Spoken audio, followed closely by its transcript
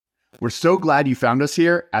We're so glad you found us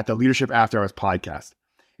here at the Leadership After Hours podcast.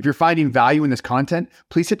 If you're finding value in this content,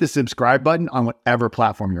 please hit the subscribe button on whatever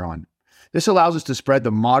platform you're on. This allows us to spread the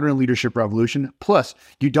modern leadership revolution. Plus,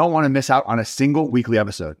 you don't want to miss out on a single weekly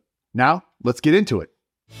episode. Now, let's get into it.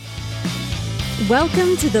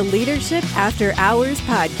 Welcome to the Leadership After Hours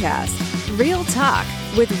podcast. Real talk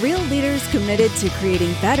with real leaders committed to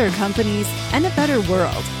creating better companies and a better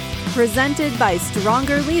world. Presented by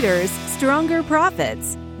Stronger Leaders, Stronger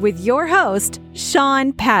Profits. With your host,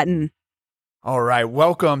 Sean Patton. All right,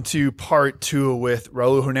 welcome to part 2 with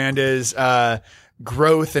Raul Hernandez,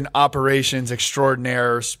 growth and operations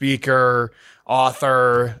extraordinaire, speaker,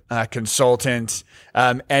 author, consultant.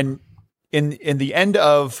 And in the end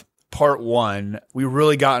of part 1, we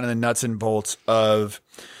really got into the nuts and bolts of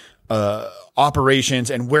operations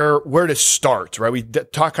and where to start, right? We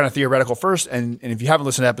talked kind of theoretical first, and if you haven't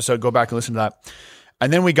listened to the episode, go back and listen to that.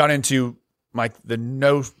 And then we got into like the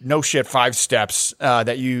no shit 5 steps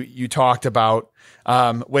that you talked about,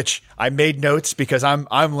 which I made notes because I'm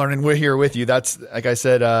learning. We're here with you. That's, like I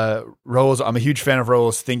said, Raul's. I'm a huge fan of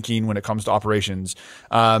Raul's thinking when it comes to operations.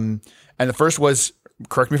 And the first was,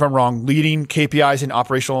 correct me if I'm wrong, leading KPIs and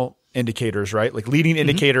operational indicators, right? Like leading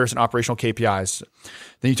indicators and operational KPIs.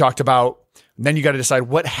 Then you talked about, then you got to decide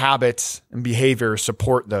what habits and behaviors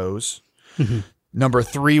support those. Number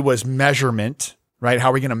 3 was measurement. Right?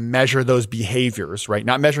 How are we going to measure those behaviors, right?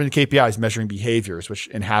 Not measuring the KPIs, measuring behaviors,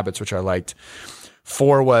 and habits, which I liked.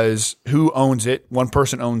 4 was who owns it. One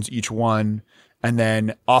person owns each one. And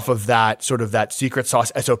then off of that, sort of that secret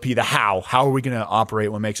sauce SOP, the how. How are we going to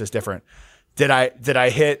operate? What makes us different? Did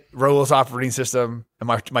I hit Raul's operating system and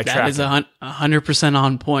my tracking? That is 100%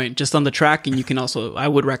 on point. Just on the tracking, you can also, I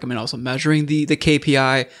would recommend also measuring the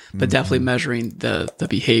KPI, but definitely measuring the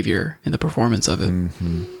behavior and the performance of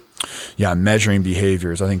it. Yeah, measuring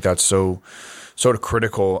behaviors. I think that's so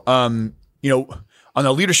critical. On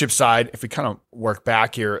the leadership side, if we kind of work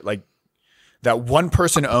back here, like that one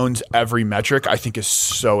person owns every metric, I think is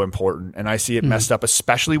so important. And I see it messed up,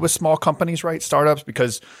 especially with small companies, right? Startups,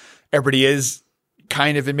 because everybody is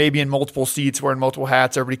kind of, and maybe in multiple seats, wearing multiple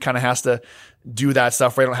hats. Everybody kind of has to do that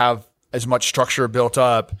stuff. We don't have as much structure built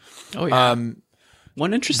up. Oh, yeah.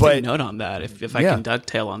 One interesting note on that, if I can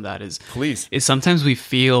dovetail on that, is sometimes we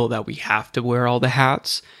feel that we have to wear all the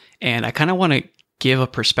hats. And I kind of want to give a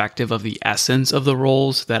perspective of the essence of the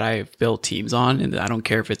roles that I've built teams on. And I don't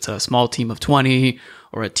care if it's a small team of 20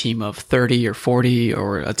 or a team of 30 or 40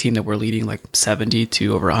 or a team that we're leading like 70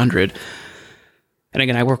 to over 100. And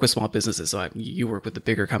again, I work with small businesses, so you work with the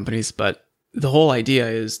bigger companies. But the whole idea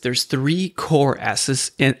is there's 3 core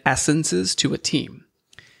essences to a team.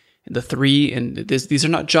 And the 3, and these are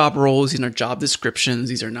not job roles, these are not job descriptions,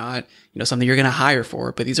 these are not something you're going to hire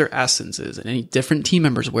for, but these are essences. And any different team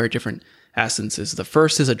members wear different essences. The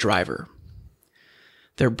first is a driver.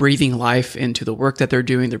 They're breathing life into the work that they're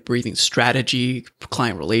doing. They're breathing strategy,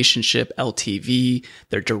 client relationship, LTV.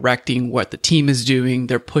 They're directing what the team is doing.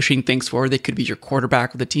 They're pushing things forward. They could be your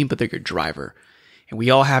quarterback of the team, but they're your driver. And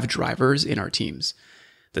we all have drivers in our teams.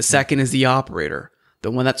 The second is the operator,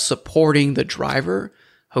 the one that's supporting the driver,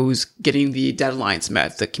 who's getting the deadlines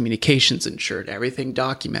met, the communications ensured, everything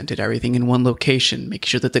documented, everything in one location, making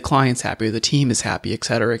sure that the client's happy, the team is happy, et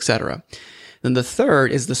cetera, et cetera. Then the third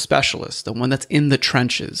is the specialist, the one that's in the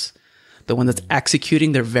trenches, the one that's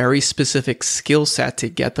executing their very specific skill set to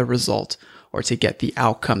get the result or to get the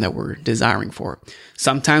outcome that we're desiring for.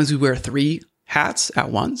 Sometimes we wear 3 hats at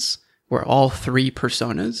once. We're all 3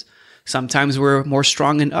 personas. Sometimes we're more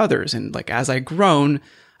strong in others. And like as I've grown,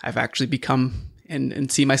 I've actually become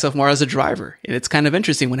and see myself more as a driver. And it's kind of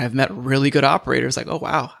interesting when I've met really good operators, like, oh,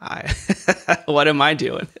 wow, what am I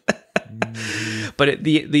doing? But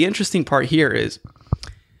the interesting part here is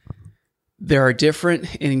there are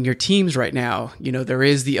different in your teams right now. There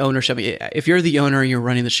is the ownership. If you're the owner and you're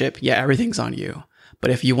running the ship, everything's on you.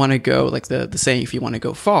 But if you want to go, like the saying, if you want to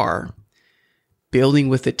go far, building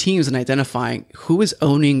with the teams and identifying who is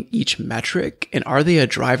owning each metric and are they a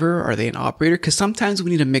driver? Are they an operator? Because sometimes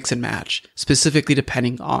we need to mix and match, specifically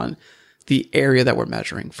depending on the area that we're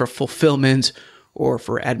measuring. For fulfillment or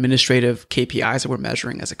for administrative KPIs that we're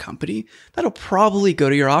measuring as a company, that'll probably go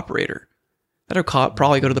to your operator. That'll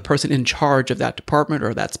probably go to the person in charge of that department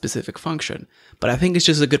or that specific function. But I think it's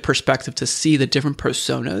just a good perspective to see the different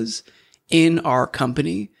personas in our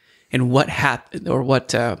company and what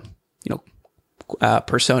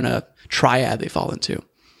persona triad they fall into.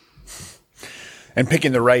 And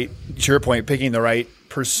picking the right, to your point, picking the right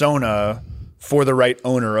persona for the right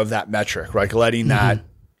owner of that metric, right? Letting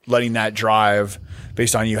that drive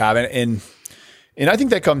based on you having it. And I think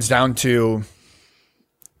that comes down to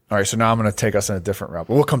All right, so now I'm going to take us in a different route,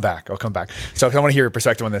 but we'll come back. I'll come back. So I want to hear your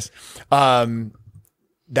perspective on this.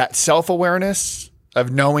 That self-awareness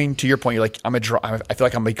of knowing, to your point, you're like, I feel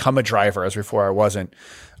like I'm become a driver, as before I wasn't,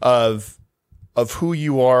 of who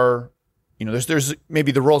you are. You know, there's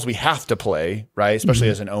maybe the roles we have to play, right? Especially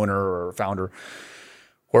as an owner or a founder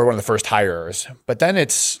or one of the first hirers. But then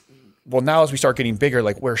it's, well, now as we start getting bigger,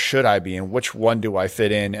 like, where should I be and which one do I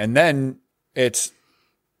fit in? And then it's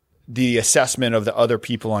the assessment of the other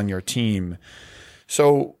people on your team.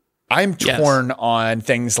 So I'm torn on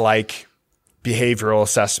things like behavioral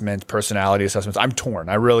assessment, personality assessments. I'm torn.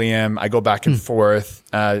 I really am. I go back and forth,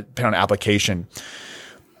 depending on application.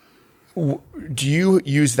 Do you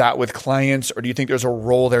use that with clients, or do you think there's a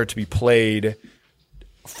role there to be played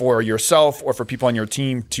for yourself or for people on your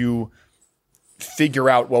team to figure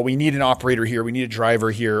out, well, we need an operator here, we need a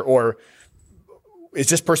driver here, or is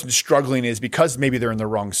this person struggling is because maybe they're in the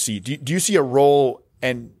wrong seat? Do you see a role,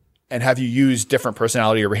 and have you used different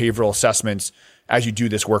personality or behavioral assessments as you do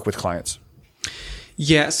this work with clients?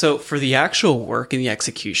 Yeah. So for the actual work and the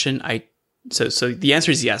execution, so the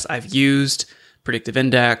answer is yes. I've used predictive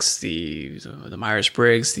index, the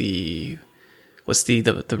Myers-Briggs, what's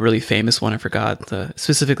the really famous one? I forgot,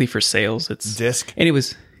 specifically for sales. It's DISC.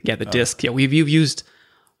 Anyways, yeah, the DISC. Yeah, we've used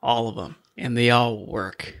all of them and they all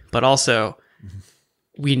work, but also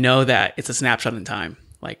we know that it's a snapshot in time.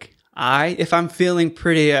 Like if I'm feeling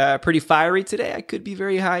pretty fiery today, I could be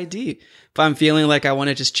very high D. If I'm feeling like I want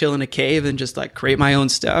to just chill in a cave and just like create my own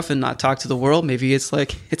stuff and not talk to the world, maybe it's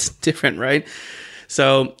like, it's different, right?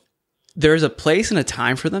 So there's a place and a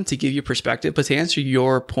time for them to give you perspective. But to answer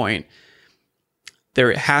your point,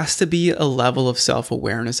 there has to be a level of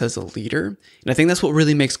self-awareness as a leader. And I think that's what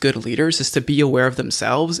really makes good leaders, is to be aware of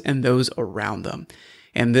themselves and those around them.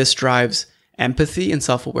 And this drives empathy and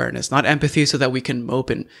self-awareness. Not empathy so that we can mope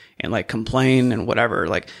and like complain and whatever,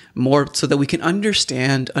 like more so that we can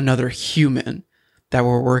understand another human that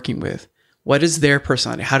we're working with. What is their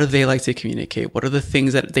personality? How do they like to communicate? What are the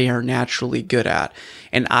things that they are naturally good at?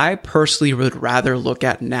 And I personally would rather look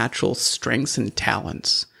at natural strengths and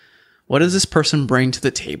talents. What does this person bring to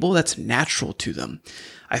the table that's natural to them?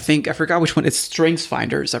 I forgot which one. It's Strengths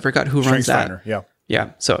Finders. I forgot who runs that. Finder, yeah.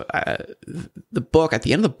 Yeah. So the book, at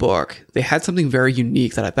the end of the book, they had something very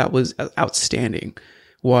unique that I thought was outstanding,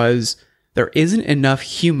 was there isn't enough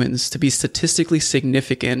humans to be statistically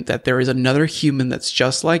significant that there is another human that's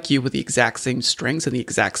just like you with the exact same strengths and the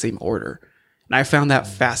exact same order. And I found that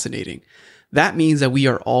fascinating. That means that we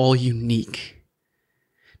are all unique.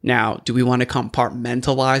 Now, do we want to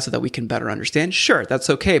compartmentalize so that we can better understand? Sure, that's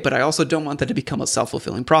okay. But I also don't want that to become a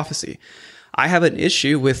self-fulfilling prophecy. I have an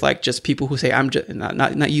issue with like just people who say, I'm just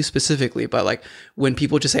not you specifically, but like when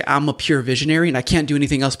people just say I'm a pure visionary and I can't do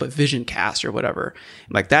anything else but vision cast or whatever.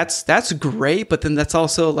 Like that's great, but then that's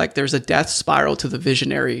also like there's a death spiral to the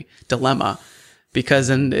visionary dilemma, because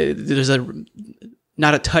then there's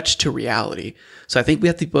not a touch to reality. So I think we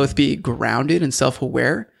have to both be grounded and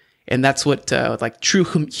self-aware, and that's what like true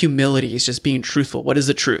humility is, just being truthful. What is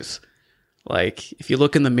the truth? Like if you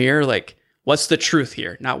look in the mirror, like, what's the truth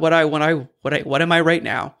here? Not what am I right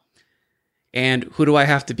now? And who do I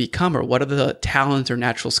have to become? Or what are the talents or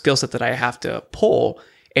natural skill set that I have to pull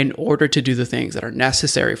in order to do the things that are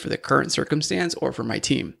necessary for the current circumstance or for my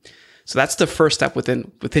team? So that's the first step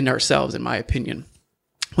within ourselves, in my opinion.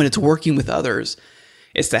 When it's working with others,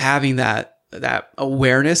 it's to having that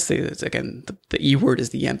awareness. Again, the E word is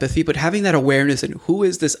the empathy, but having that awareness in who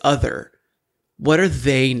is this other? What are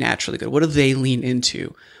they naturally good? What do they lean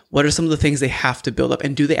into? What are some of the things they have to build up?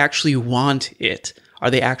 And do they actually want it? Are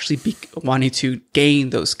they actually wanting to gain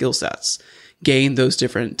those skill sets, gain those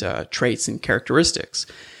different traits and characteristics?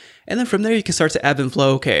 And then from there, you can start to ebb and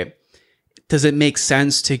flow. Okay, does it make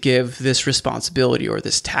sense to give this responsibility or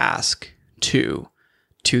this task to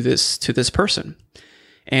this person?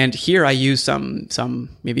 And here I use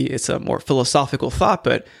some maybe it's a more philosophical thought,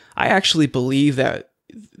 but I actually believe that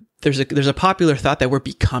there's a popular thought that we're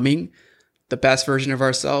becoming the best version of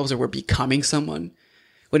ourselves, or we're becoming someone,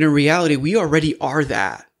 when in reality, we already are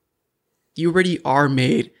that. You already are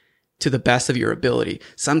made to the best of your ability.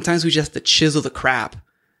 Sometimes we just have to chisel the crap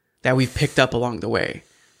that we've picked up along the way,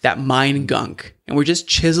 that mind gunk, and we're just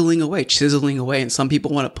chiseling away. And some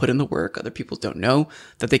people want to put in the work. Other people don't know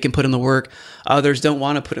that they can put in the work. Others don't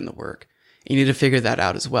want to put in the work. You need to figure that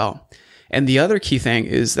out as well. And the other key thing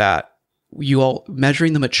is that you all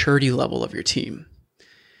measuring the maturity level of your team.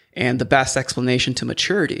 And the best explanation to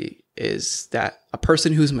maturity is that a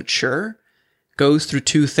person who's mature goes through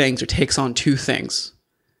two things, or takes on two things: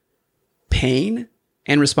 pain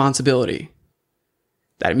and responsibility.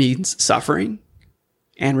 That means suffering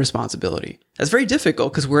and responsibility. That's very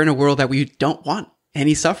difficult because we're in a world that we don't want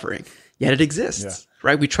any suffering, yet it exists,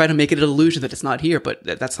 right? We try to make it an illusion that it's not here, but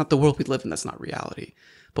that's not the world we live in. That's not reality.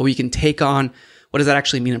 But we can take on, what does that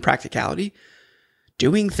actually mean in practicality?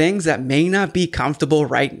 Doing things that may not be comfortable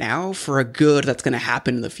right now for a good that's going to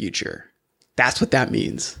happen in the future. That's what that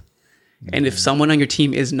means. And if someone on your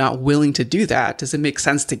team is not willing to do that, does it make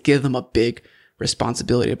sense to give them a big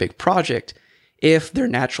responsibility, a big project, if their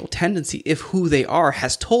natural tendency, if who they are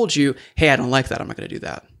has told you, hey, I don't like that, I'm not going to do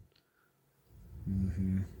that.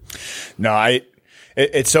 No,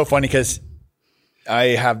 it's so funny because I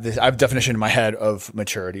have a definition in my head of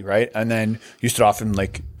maturity, right? And then you start off in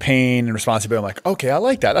like pain and responsibility. I'm like, okay, I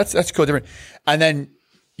like that. That's cool, different. And then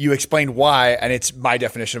you explain why, and it's my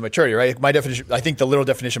definition of maturity, right? My definition, I think the literal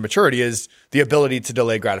definition of maturity is the ability to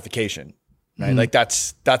delay gratification, right? Like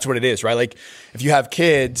that's what it is, right? Like if you have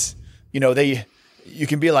kids, you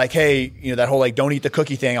can be like, hey, that whole like don't eat the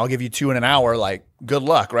cookie thing, I'll give you 2 in an hour, like good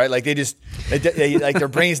luck, right? Like they like their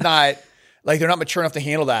brain's not like they're not mature enough to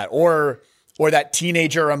handle that, or that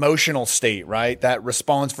teenager emotional state, right? That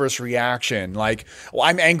response versus reaction, like, well,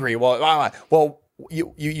 I'm angry. Well,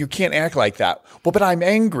 you can't act like that. Well, but I'm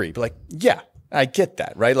angry. But like, yeah, I get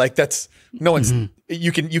that, right? Like that's no one's.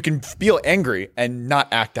 You can feel angry and not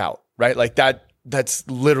act out, right? Like that's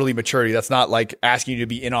literally maturity. That's not like asking you to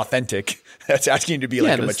be inauthentic. That's asking you to be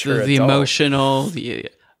like a mature the adult. Emotional,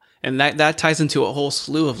 and that ties into a whole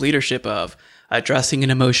slew of leadership of addressing an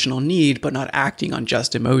emotional need, but not acting on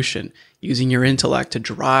just emotion, using your intellect to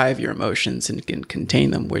drive your emotions and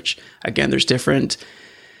contain them, which again, there's different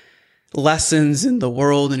lessons in the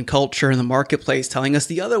world and culture and the marketplace telling us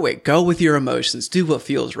the other way. Go with your emotions, do what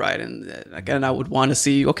feels right. And again, I would want to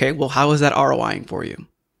see, okay, well, how is that ROIing for you?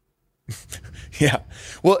 Yeah.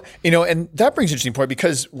 Well, and that brings an interesting point,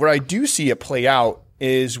 because where I do see it play out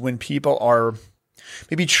is when people are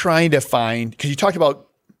maybe trying to find, because you talked about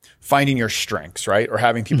finding your strengths, right? Or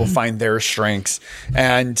having people find their strengths.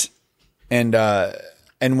 And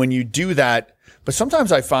when you do that, but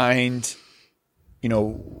sometimes I find,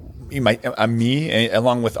 me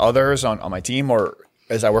along with others on my team, or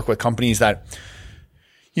as I work with companies, that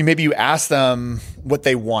maybe you ask them what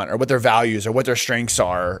they want or what their values or what their strengths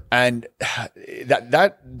are. And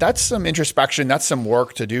that's some introspection. That's some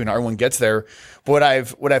work to do. Not everyone gets there.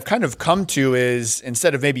 But what I've kind of come to is,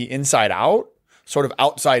 instead of maybe inside out, sort of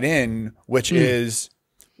outside in, which is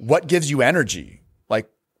what gives you energy? Like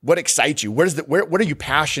what excites you? What are you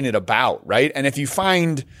passionate about? Right. And if you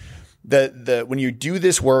find when you do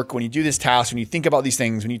this work, when you do this task, when you think about these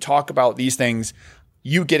things, when you talk about these things,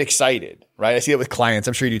 you get excited, right? I see it with clients.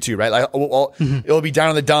 I'm sure you do too, right? Like, it'll be down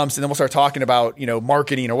in the dumps, and then we'll start talking about,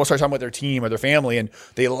 marketing, or we'll start talking about their team or their family, and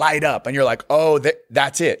they light up, and you're like, oh,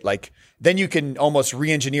 that's it. Like, then you can almost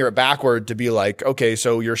re-engineer it backward to be like, okay,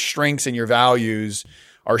 so your strengths and your values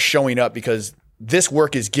are showing up because this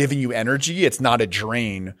work is giving you energy. It's not a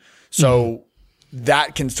drain. So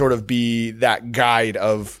that can sort of be that guide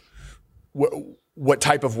of what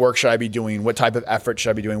type of work should I be doing? What type of effort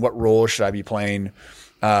should I be doing? What role should I be playing?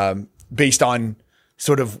 Based on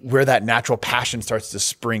sort of where that natural passion starts to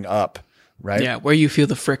spring up, right? Yeah, where you feel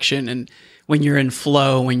the friction, and when you're in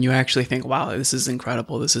flow, when you actually think, wow, this is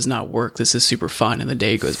incredible. This is not work. This is super fun. And the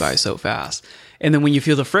day goes by so fast. And then when you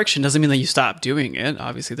feel the friction, doesn't mean that you stop doing it.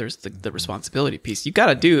 Obviously, there's the responsibility piece. You got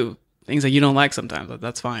to do things that you don't like sometimes.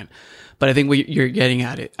 That's fine. But I think what you're getting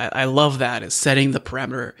at it, I love that, is setting the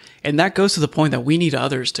parameter. And that goes to the point that we need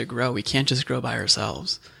others to grow. We can't just grow by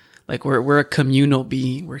ourselves. Like we're a communal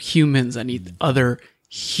being. We're humans that need other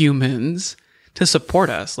humans to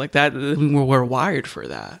support us. Like that, we're wired for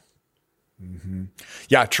that.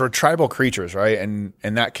 Yeah, tribal creatures, right? And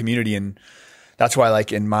that community, and that's why,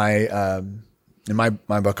 like in my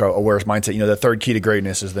book, Aware's Mindset, the third key to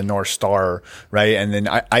greatness is the North Star, right? And then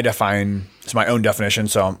I define, it's my own definition,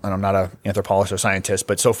 so I'm not an anthropologist or scientist,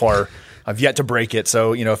 but so far I've yet to break it.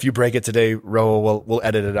 So, if you break it today, Raul, we'll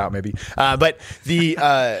edit it out maybe. But the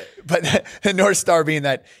North Star being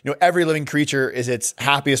that, every living creature is its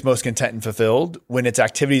happiest, most content and fulfilled when its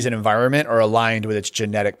activities and environment are aligned with its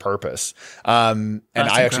genetic purpose. And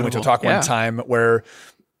I actually went to a talk one time where,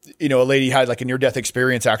 a lady had like a near-death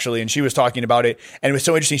experience actually, and she was talking about it, and it was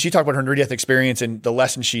so interesting. She talked about her near-death experience and the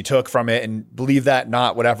lessons she took from it, and believe that,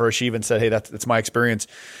 not whatever. She even said, hey, that's my experience.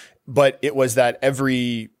 But it was that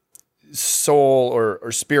every soul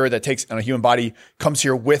or spirit that takes on a human body comes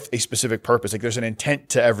here with a specific purpose. Like there's an intent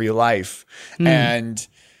to every life. And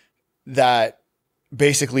that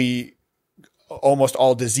basically almost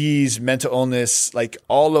all disease, mental illness, like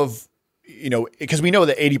all of, because we know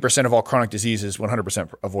that 80% of all chronic disease is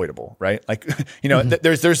 100% avoidable, right? Like,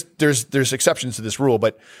 there's exceptions to this rule,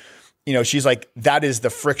 but she's like, that is the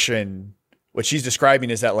friction. What she's describing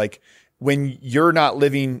is that like, when you're not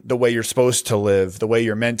living the way you're supposed to live, the way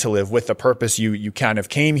you're meant to live with the purpose you kind of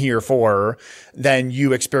came here for, then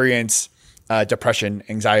you experience depression,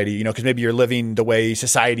 anxiety, because maybe you're living the way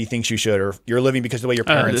society thinks you should, or you're living because the way your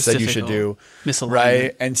parents said you should do. Misalignment.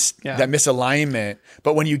 Right. And that misalignment.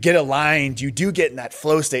 But when you get aligned, you do get in that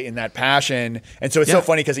flow state, in that passion. And so it's so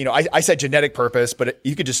funny because, I said genetic purpose, but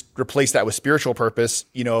you could just replace that with spiritual purpose,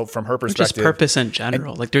 from her perspective. Just purpose in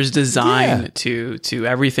general. Like there's design to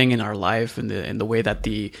everything in our life and the way that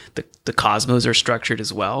the cosmos are structured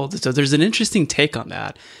as well. So there's an interesting take on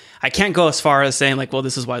that. I can't go as far as saying like, well,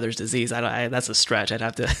 this is why there's disease. That's a stretch. I'd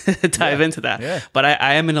have to dive into that. Yeah. But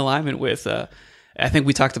I am in alignment with, I think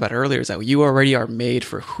we talked about earlier, is that you already are made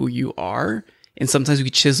for who you are. And sometimes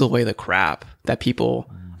we chisel away the crap that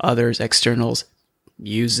people, others, externals,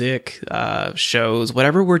 music, shows,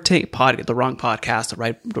 whatever we're taking, the wrong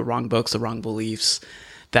podcast, the wrong books, the wrong beliefs,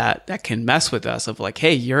 that can mess with us of like,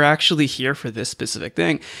 hey, you're actually here for this specific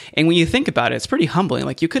thing. And when you think about it, it's pretty humbling.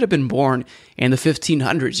 Like you could have been born in the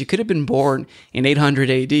 1500s. You could have been born in 800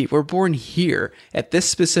 AD. We're born here at this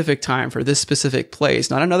specific time for this specific place,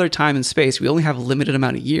 not another time and space. We only have a limited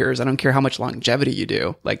amount of years. I don't care how much longevity you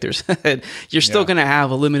do. Like you're still going to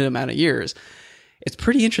have a limited amount of years. It's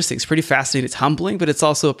pretty interesting. It's pretty fascinating. It's humbling, but it's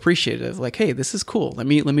also appreciative. Like, hey, this is cool. Let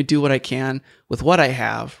me do what I can with what I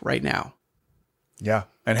have right now. Yeah.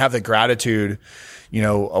 And have the gratitude,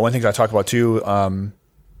 one thing I talk about too, I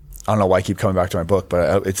don't know why I keep coming back to my book,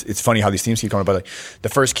 but it's funny how these themes keep coming. But like, the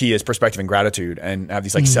first key is perspective and gratitude, and have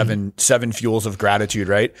these like seven fuels of gratitude,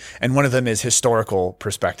 right? And one of them is historical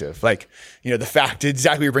perspective. Like, the fact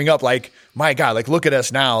exactly you bring up, like, my God, like look at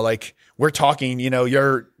us now, like we're talking,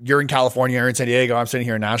 you're in California, you're in San Diego, I'm sitting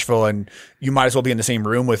here in Nashville, and you might as well be in the same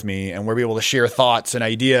room with me, and we'll be able to share thoughts and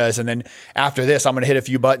ideas. And then after this, I'm going to hit a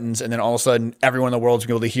few buttons, and then all of a sudden everyone in the world's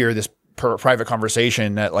going to be able to hear this private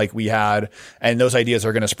conversation that like we had, and those ideas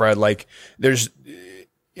are going to spread. Like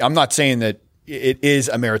I'm not saying that it is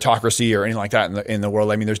a meritocracy or anything like that in the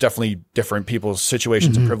world. I mean, there's definitely different people's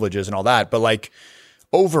situations and privileges and all that, but like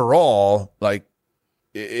overall, like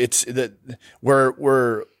it's that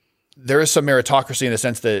there is some meritocracy in the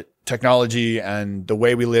sense that technology and the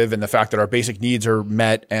way we live and the fact that our basic needs are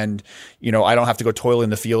met, and I don't have to go toil in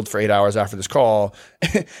the field for 8 hours after this call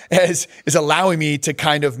is allowing me to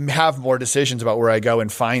kind of have more decisions about where I go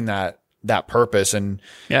and find that purpose. And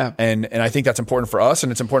I think that's important for us,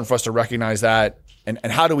 and it's important for us to recognize that, and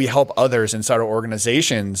how do we help others inside our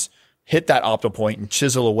organizations hit that optimal point and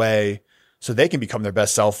chisel away so they can become their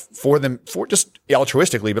best self for just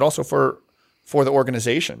altruistically, but also for the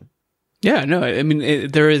organization. Yeah, no, I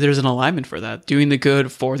mean, there's an alignment for that. Doing the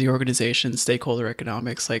good for the organization, stakeholder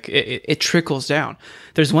economics, like it trickles down.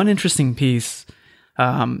 There's one interesting piece,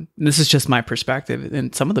 this is just my perspective,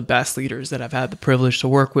 and some of the best leaders that I've had the privilege to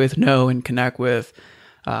work with, know, and connect with,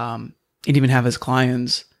 and even have as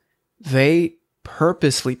clients, they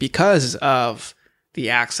purposely, because of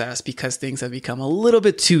the access, because things have become a little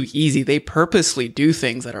bit too easy, they purposely do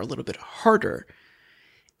things that are a little bit harder.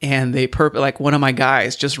 And like one of my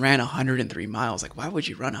guys just ran 103 miles. Like, why would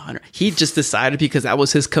you run 100? He just decided because that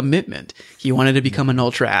was his commitment. He wanted to become an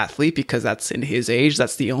ultra athlete because that's in his age.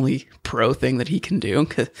 That's the only pro thing that he can do.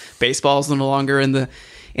 Baseball's no longer in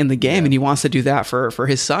the game, and he wants to do that for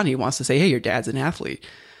his son. He wants to say, hey, your dad's an athlete.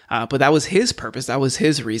 But that was his purpose. That was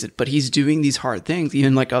his reason. But he's doing these hard things,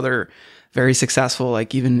 even like other very successful,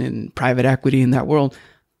 like even in private equity in that world,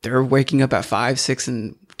 they're waking up at 5, 6,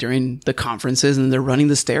 and during the conferences, and they're running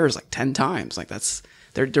the stairs like 10 times. Like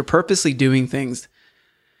they're purposely doing things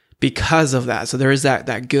because of that. So there is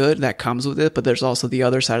that good that comes with it, but there's also the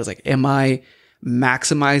other side is like, am I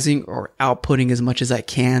maximizing or outputting as much as I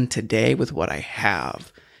can today with what I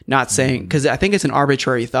have? Not saying, because I think it's an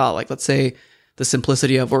arbitrary thought. Like, let's say the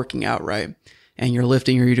simplicity of working out, right? And you're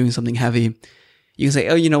lifting or you're doing something heavy. You can say,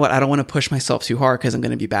 oh, you know what? I don't want to push myself too hard because I'm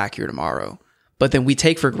going to be back here tomorrow. But then we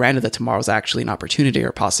take for granted that tomorrow's actually an opportunity or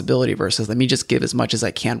a possibility versus let me just give as much as I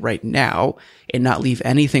can right now and not leave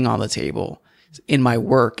anything on the table in my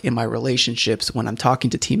work, in my relationships, when I'm talking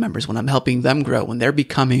to team members, when I'm helping them grow, when they're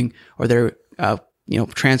becoming or they're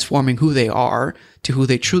transforming who they are to who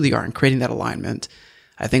they truly are and creating that alignment.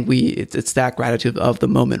 I think it's that gratitude of the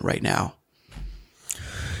moment right now.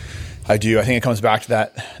 I do. I think it comes back to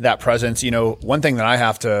that presence. One thing that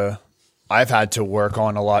I've had to work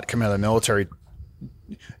on a lot coming out of the military,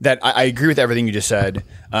 that I agree with everything you just said.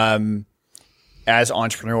 As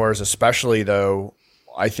entrepreneurs, especially though,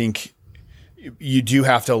 I think you do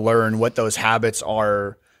have to learn what those habits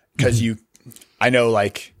are, because I know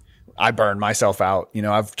like I burn myself out.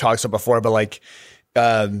 I've talked about before, but like,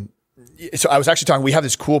 So I was actually talking, we have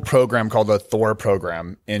this cool program called the Thor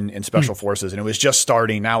program in Special Forces, and it was just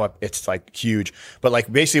starting. Now it's like huge, but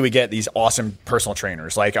like basically we get these awesome personal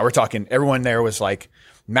trainers. Like we're talking, everyone there was like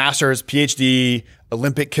masters, PhD,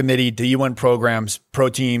 Olympic committee, D1 programs, pro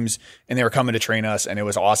teams, and they were coming to train us, and it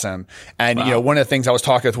was awesome. And, wow. One of the things I was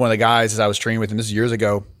talking with one of the guys as I was training with him, this is years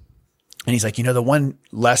ago, and he's like, the one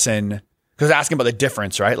lesson, because I was asking about the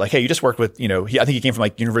difference, right? Like, hey, you just worked with, I think he came from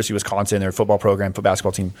like University of Wisconsin, their football program,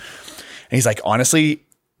 basketball team. And he's like, honestly,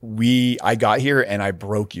 I got here and I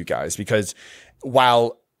broke you guys, because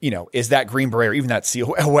while, is that Green Beret or even that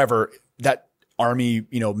SEAL, however, that Army,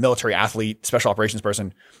 military athlete, special operations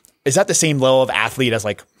person, is that the same level of athlete as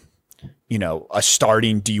like, a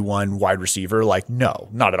starting D1 wide receiver? Like, no,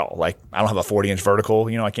 not at all. Like, I don't have a 40-inch vertical,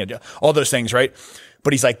 I can't do all those things, right?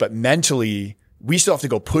 But he's like, but mentally, we still have to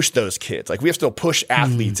go push those kids. Like, we have to still push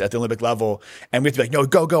athletes at the Olympic level, and we have to be like, no,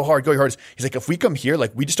 go hard, go hard. He's like, if we come here,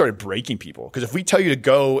 like, we just started breaking people. Because if we tell you to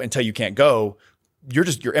go until you can't go, your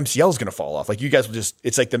MCL is going to fall off. Like, you guys will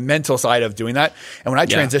it's like the mental side of doing that. And when I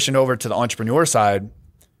transitioned over to the entrepreneur side,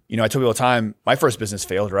 I tell people all the time, my first business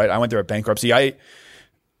failed, right? I went through a bankruptcy. I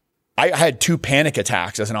had 2 panic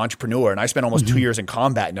attacks as an entrepreneur, and I spent almost 2 years in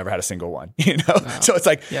combat and never had a single one, Wow. So it's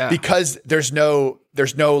like, because there's no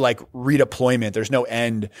like redeployment, there's no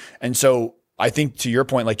end. And so I think, to your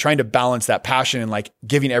point, like trying to balance that passion and like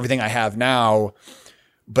giving everything I have now,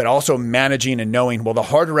 but also managing and knowing, well, the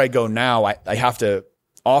harder I go now, I have to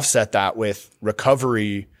offset that with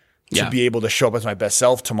recovery to be able to show up as my best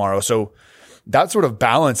self tomorrow. So that sort of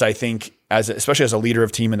balance, I think, especially as a leader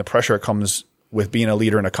of team, and the pressure it comes with being a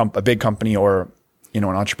leader in a big company or, an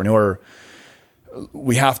entrepreneur,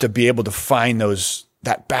 we have to be able to find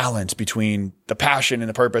that balance between the passion and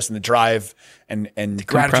the purpose and the drive and the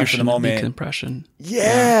gratitude for the moment. Decompression.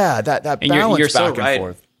 Yeah. That balance you're back so and right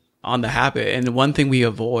forth. On the habit. And the one thing we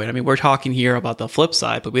avoid, I mean, we're talking here about the flip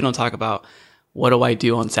side, but we don't talk about what do I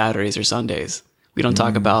do on Saturdays or Sundays. We don't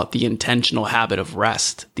talk about the intentional habit of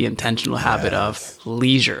rest, the intentional habit of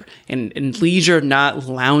leisure. And leisure, not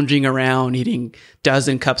lounging around eating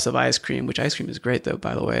dozen cups of ice cream, which ice cream is great though,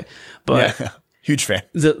 by the way. But huge fan.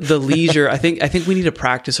 The leisure, I think we need to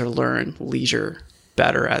practice or learn leisure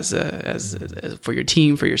better as for your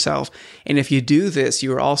team, for yourself. And if you do this,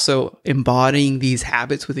 you are also embodying these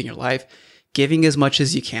habits within your life, giving as much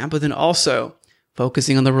as you can, but then also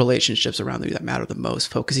focusing on the relationships around you that matter the most,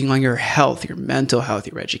 focusing on your health, your mental health,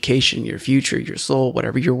 your education, your future, your soul,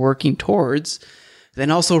 whatever you're working towards.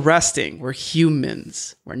 Then also resting. We're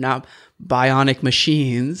humans. We're not bionic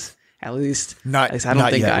machines. At least I don't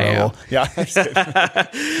think I am.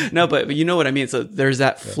 Yeah. No, but you know what I mean? So there's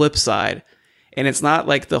that flip side. And it's not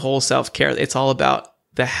like the whole self-care. It's all about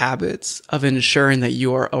the habits of ensuring that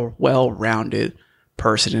you are a well-rounded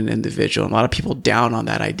person and individual. And a lot of people down on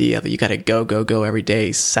that idea that you got to go every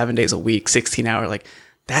day, 7 days a week, 16 hours. Like,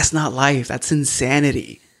 that's not life. That's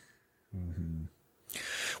insanity. Mm-hmm.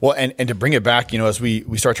 Well, and to bring it back, as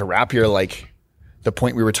we start to wrap here, like the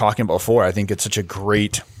point we were talking about before, I think it's such a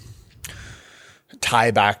great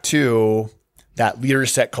tie back to that leader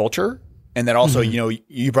set culture. And then also,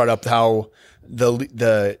 you brought up how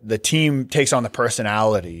the team takes on the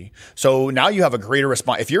personality. So now you have a greater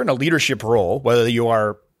response. If you're in a leadership role, whether you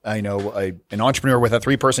are, an entrepreneur with a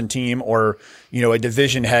 3-person team or, a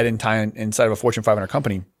division head inside of a Fortune 500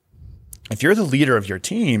 company, if you're the leader of your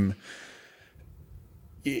team,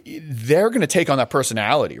 they're going to take on that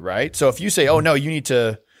personality, right? So if you say, oh no, you need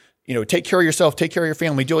to, take care of yourself, take care of your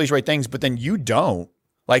family, do all these right things, but then you don't,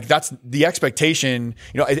 like, that's the expectation.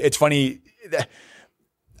 It's funny.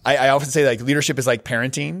 I often say, like, leadership is like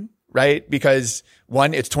parenting, right? Because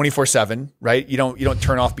one, it's 24/7, right? You don't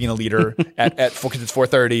turn off being a leader at because it's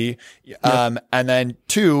 4:30. And then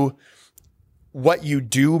 2, what you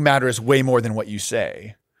do matters way more than what you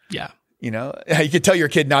say. Yeah. You could tell your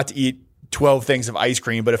kid not to eat 12 things of ice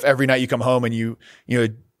cream, but if every night you come home and you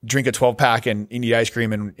drink a 12-pack and eat ice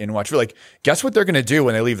cream and watch, like, guess what they're going to do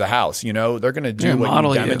when they leave the house? They're going to do what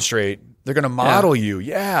you demonstrate. They're going to model you.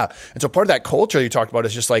 Yeah. And so part of that culture you talked about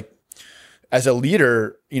is just like, as a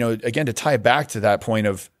leader, again, to tie it back to that point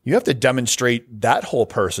of, you have to demonstrate that whole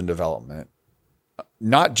person development,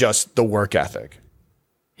 not just the work ethic.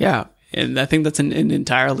 Yeah. And I think that's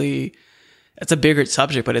it's a bigger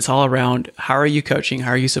subject, but it's all around, how are you coaching?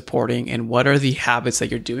 How are you supporting? And what are the habits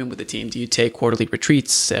that you're doing with the team? Do you take quarterly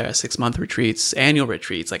retreats, 6-month retreats, annual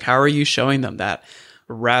retreats? Like, how are you showing them that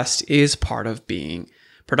rest is part of being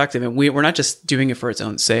productive? And we're not just doing it for its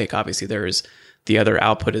own sake. Obviously, there's the other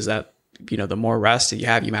output is that, the more rest that you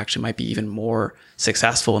have, you actually might be even more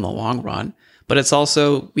successful in the long run. But it's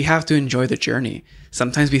also, we have to enjoy the journey.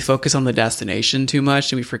 sometimes we focus on the destination too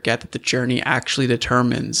much and we forget that the journey actually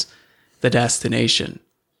determines the destination,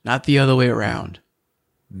 not the other way around.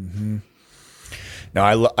 Mm-hmm. No,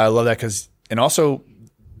 I love that and also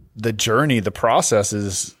the journey, the process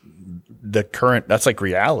is the current, that's like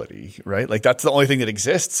reality, right? Like that's the only thing that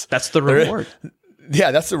exists. That's the reward.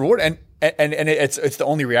 Yeah, that's the reward. And it's the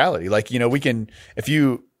only reality. Like, we can, if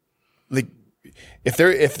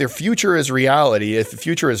their future is reality, if the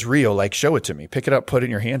future is real, like show it to me, pick it up, put it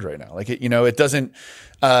in your hand right now. Like, it doesn't,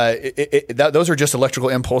 those are just electrical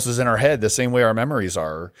impulses in our head, the same way our memories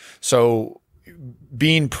are. So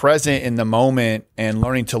being present in the moment and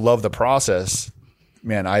learning to love the process,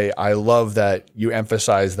 man, I love that you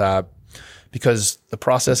emphasize that, because the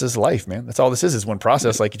process is life, man. That's all this is one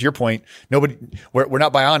process. Like, to your point, we're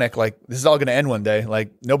not bionic. Like, this is all going to end one day.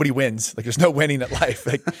 Like, nobody wins. Like, there's no winning at life.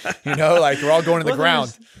 Like, like we're all going to the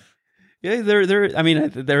ground. Yeah,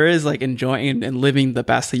 there is like enjoying and living the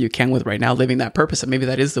best that you can with right now, living that purpose. And maybe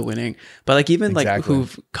that is the winning. But like, even like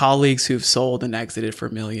colleagues who've sold and exited for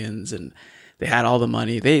millions and they had all the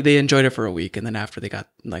money, they enjoyed it for a week. And then after they got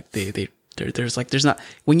like, there's not,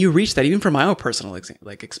 when you reach that, even from my own personal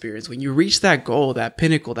experience, when you reach that goal, that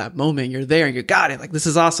pinnacle, that moment, you're there and you got it. Like, this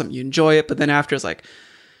is awesome. You enjoy it. But then after, it's like,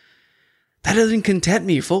 that doesn't content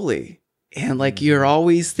me fully. And like, you're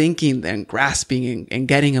always thinking and grasping and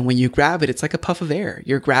getting. And when you grab it, it's like a puff of air.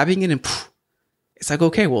 You're grabbing it and it's like,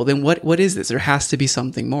 okay, well then what is this? There has to be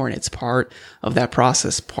something more. And it's part of that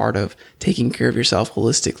process, part of taking care of yourself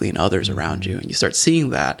holistically and others around you. And you start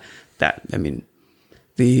seeing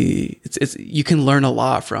you can learn a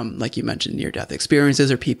lot from, like you mentioned, near-death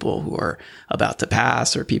experiences, or people who are about to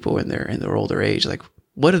pass, or people in their older age. Like,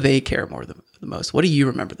 what do they care more the most? What do you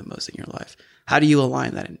remember the most in your life? How do you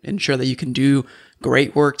align that and ensure that you can do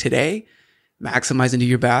great work today, maximize and do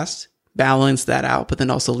your best, balance that out, but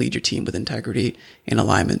then also lead your team with integrity in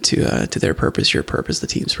alignment to their purpose, your purpose, the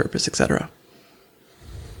team's purpose, etc.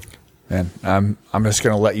 Man, I'm just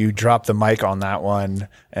going to let you drop the mic on that one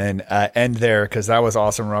and end there, because that was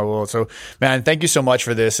awesome, Raul. So, man, thank you so much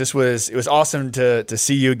for this. It was awesome to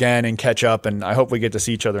see you again and catch up, and I hope we get to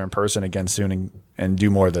see each other in person again soon and do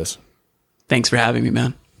more of this. Thanks for having me,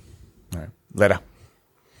 man. All right, later.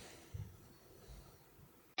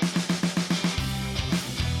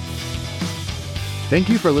 Thank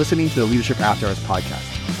you for listening to the Leadership After Hours podcast.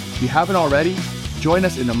 If you haven't already, join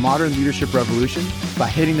us in the modern leadership revolution by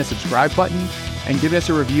hitting the subscribe button and giving us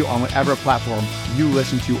a review on whatever platform you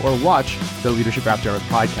listen to or watch the Leadership After Hours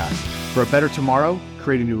podcast. For a better tomorrow,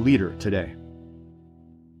 create a new leader today.